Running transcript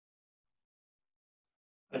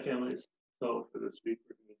Hi, families. So for this week,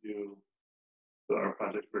 we're going to do, for our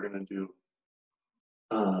project, we're going to do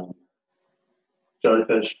um,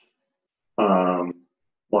 jellyfish, um,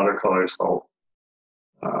 watercolor, salt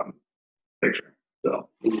um, picture. So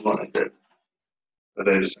this is one I did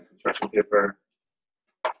today, just on construction paper.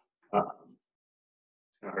 It's kind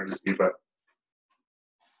of hard to see, but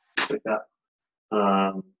just like that.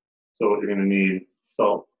 So what you're going to need: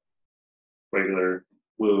 salt, regular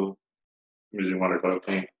glue. I'm using watercolor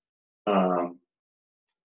paint. Um,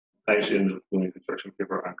 I actually ended up gluing construction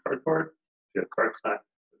paper on cardboard. If you have cardstock,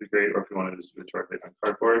 that'd be great. Or if you want to just do it directly on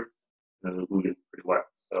cardboard, then the glue gets pretty wet,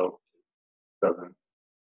 so it doesn't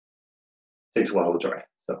takes a while to dry.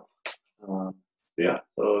 So yeah,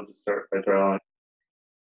 so just start by drawing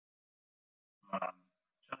um,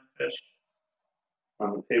 jellyfish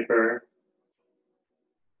on the paper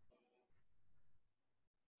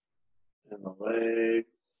and the legs.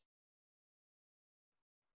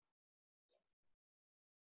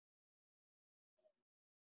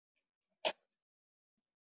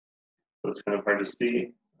 So it's kind of hard to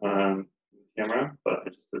see on the camera, but I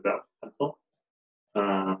just did that with pencil.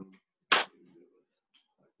 Um,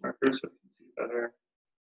 Markers so you can see better.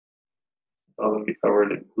 It's all going to be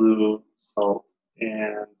covered in glue, salt,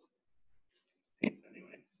 and paint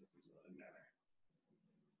anyway, so it doesn't really matter.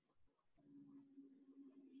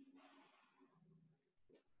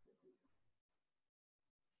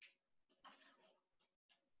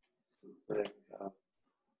 So there we have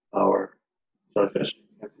our jellyfish. You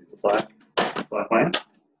can see the black line.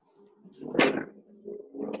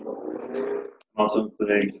 I'm also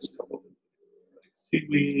including just a couple of things like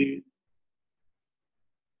seaweed,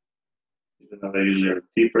 even though they usually are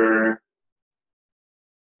deeper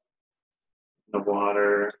in the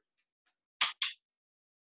water.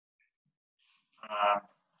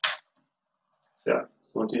 Yeah, so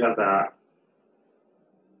once you have that,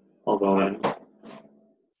 I'll go in,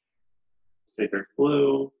 take our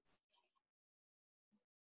glue,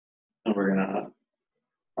 and we're gonna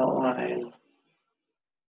outline.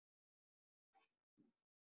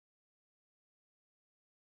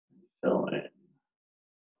 Fill in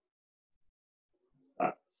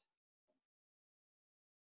spots.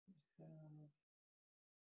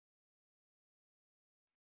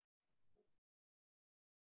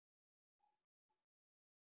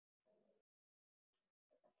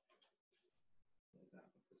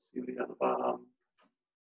 The seaweed on the bottom.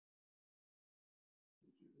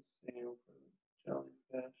 Do the same for the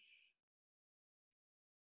jellyfish.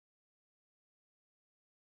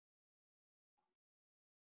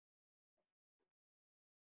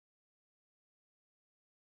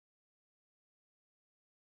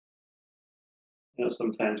 You know,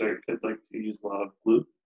 sometimes our kids like to use a lot of glue.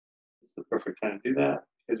 It's the perfect time to do that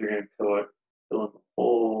because you're going to fill in the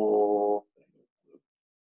whole thing with glue.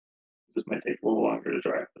 This might take a little longer to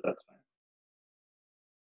dry, but that's fine.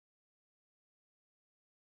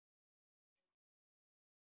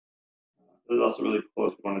 This is also really cool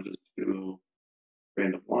if you want to just do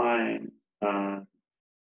random lines on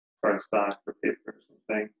cardstock or paper or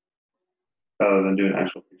something, rather than doing an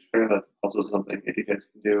actual picture. That's also something that you guys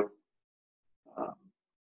can do. Um,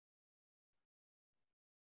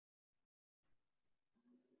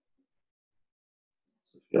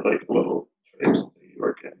 so if you have like a little tray or something you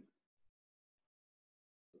work in,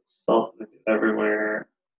 salt everywhere.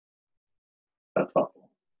 That's helpful.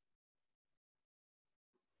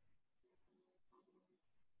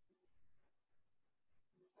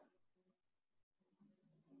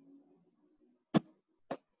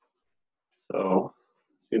 So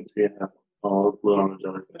you can see I have all the glue on the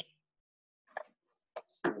jellyfish.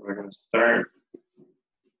 So we're going to start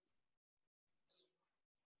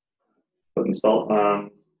putting salt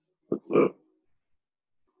on the glue.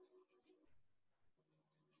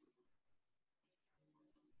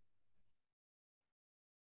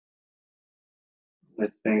 I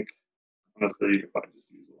think honestly you could probably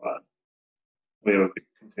just use a lot. We have a big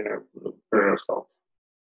container of glue or of salt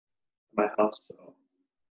in my house, so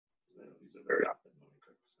I don't use it very often when we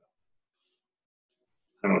cook.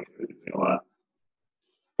 So I'm okay with using a lot.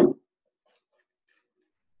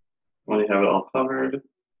 When you have it all covered, like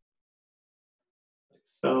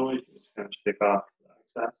so, you can just kind of shake off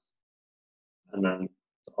the excess, and then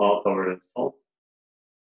it's all covered in salt.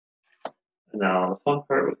 And now the fun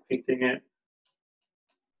part with painting it.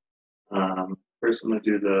 First, I'm going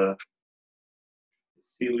to do the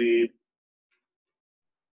seaweed.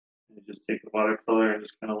 You just take the watercolor and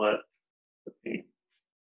just kind of let the paint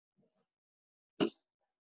just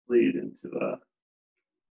bleed into the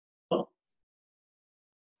salt.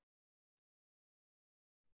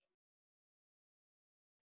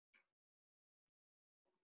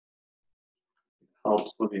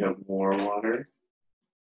 helps when you have more water.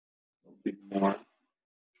 It'll be more.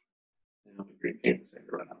 And the green paint is starting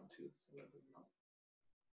to run out too. So that doesn't help.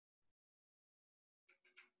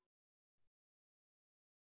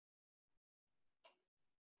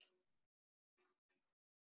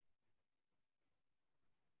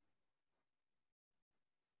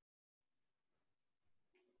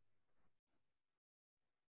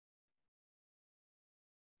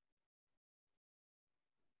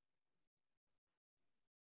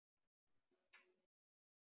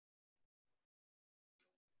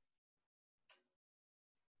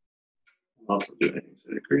 I'm also doing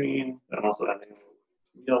the green. I'm also adding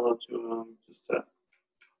some yellow to them just to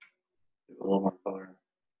give a little more color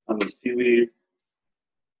on the seaweed.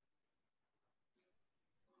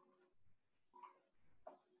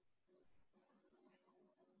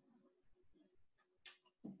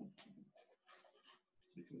 So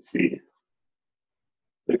you can see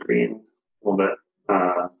the green a little bit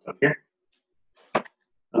up here.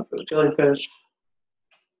 Up for the jellyfish.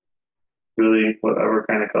 Really, whatever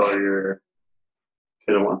kind of color your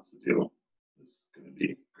kid wants to do is going to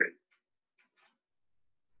be great.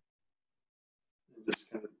 And just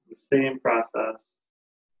kind of the same process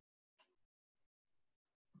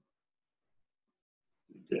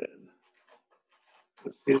we did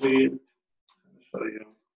the seaweed. I'm going to show you.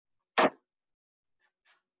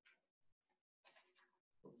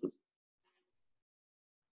 Just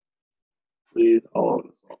bleed all of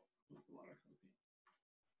the salt.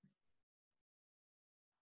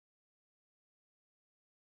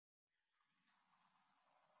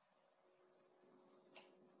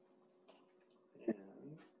 And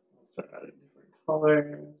I'll start adding different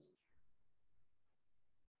colors.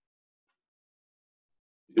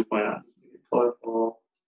 You point out to make it colorful.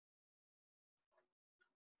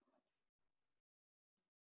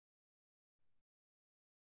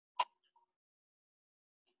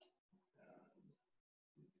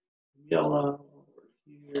 Yellow over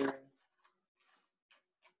here.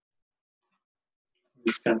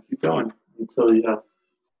 Just kind of keep going until you have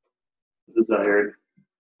the desired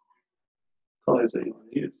colors that you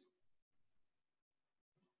want to use.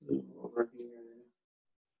 Blue over here.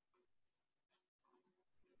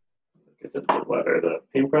 Like I said, the wetter the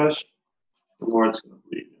paintbrush, the more it's going to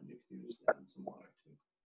bleed, and you can just add some water too.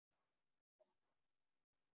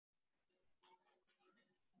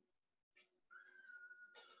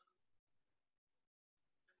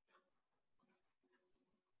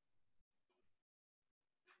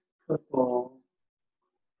 Purple,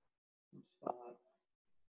 some spots.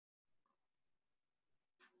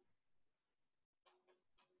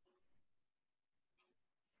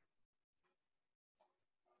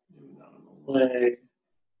 Maybe down on the leg.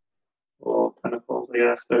 Little tentacles, I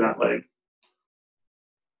guess. They're not legs.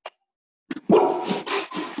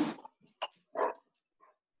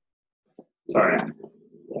 Sorry.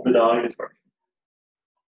 The dog is working.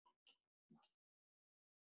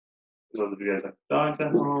 Those of you guys have dogs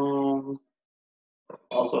at home.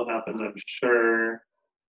 Also happens, I'm sure.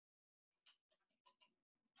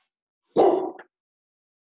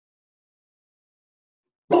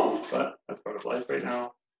 But that's part of life right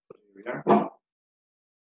now. So here we are.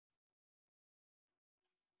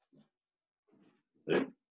 So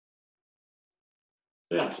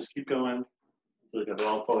yeah, just keep going until you have it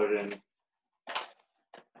all colored in. Like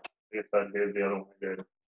I said, here's the other one I did.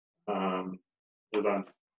 It was on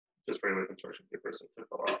just regular construction paper, so it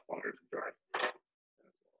took a lot longer to dry.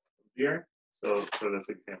 Here, so for this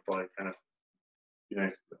example, I kind of be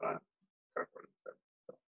nice to put on cardboard instead.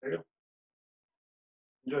 So there you go.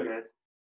 Enjoy, guys.